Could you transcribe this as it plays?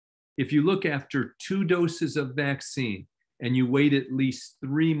if you look after 2 doses of vaccine and you wait at least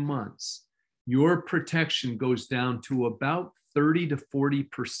 3 months, your protection goes down to about 30 to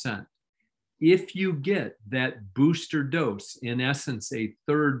 40%. If you get that booster dose, in essence, a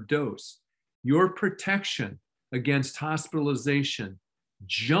 3rd dose, your protection against hospitalization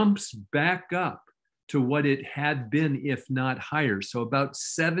jumps back up to what it had been, if not higher. So about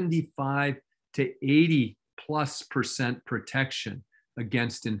 75 to 80+% protection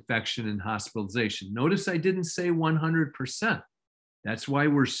against infection and hospitalization. Notice I didn't say 100%. That's why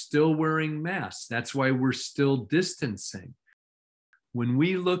we're still wearing masks. That's why we're still distancing. When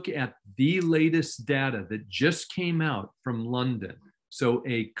we look at the latest data that just came out from London, so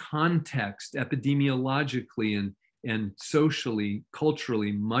a context epidemiologically and socially,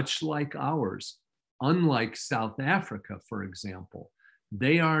 culturally, much like ours, unlike South Africa, for example,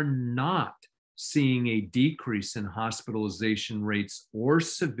 they are not seeing a decrease in hospitalization rates or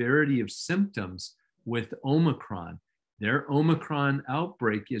severity of symptoms with Omicron. Their Omicron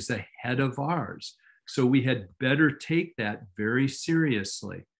outbreak is ahead of ours. So we had better take that very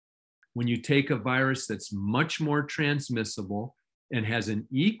seriously. When you take a virus that's much more transmissible and has an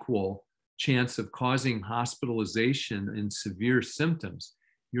equal chance of causing hospitalization and severe symptoms,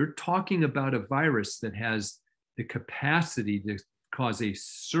 you're talking about a virus that has the capacity to cause a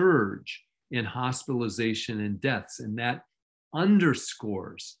surge in hospitalization and deaths. And that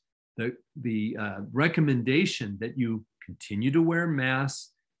underscores the recommendation that you continue to wear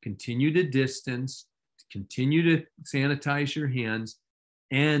masks, continue to distance, continue to sanitize your hands,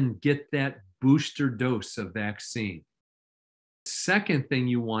 and get that booster dose of vaccine. Second thing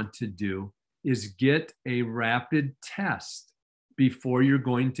you want to do is get a rapid test before you're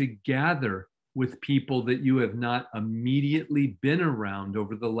going to gather with people that you have not immediately been around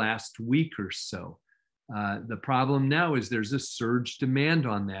over the last week or so. The problem now is there's a surge demand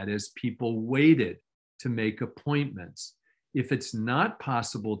on that as people waited to make appointments. If it's not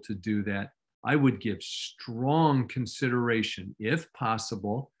possible to do that, I would give strong consideration, if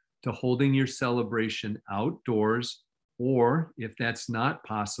possible, to holding your celebration outdoors, or if that's not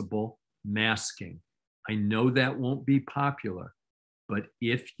possible, masking. I know that won't be popular, but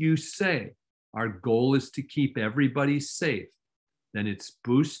if you say our goal is to keep everybody safe, then it's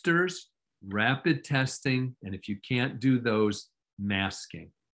boosters, rapid testing, and if you can't do those,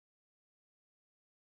 masking.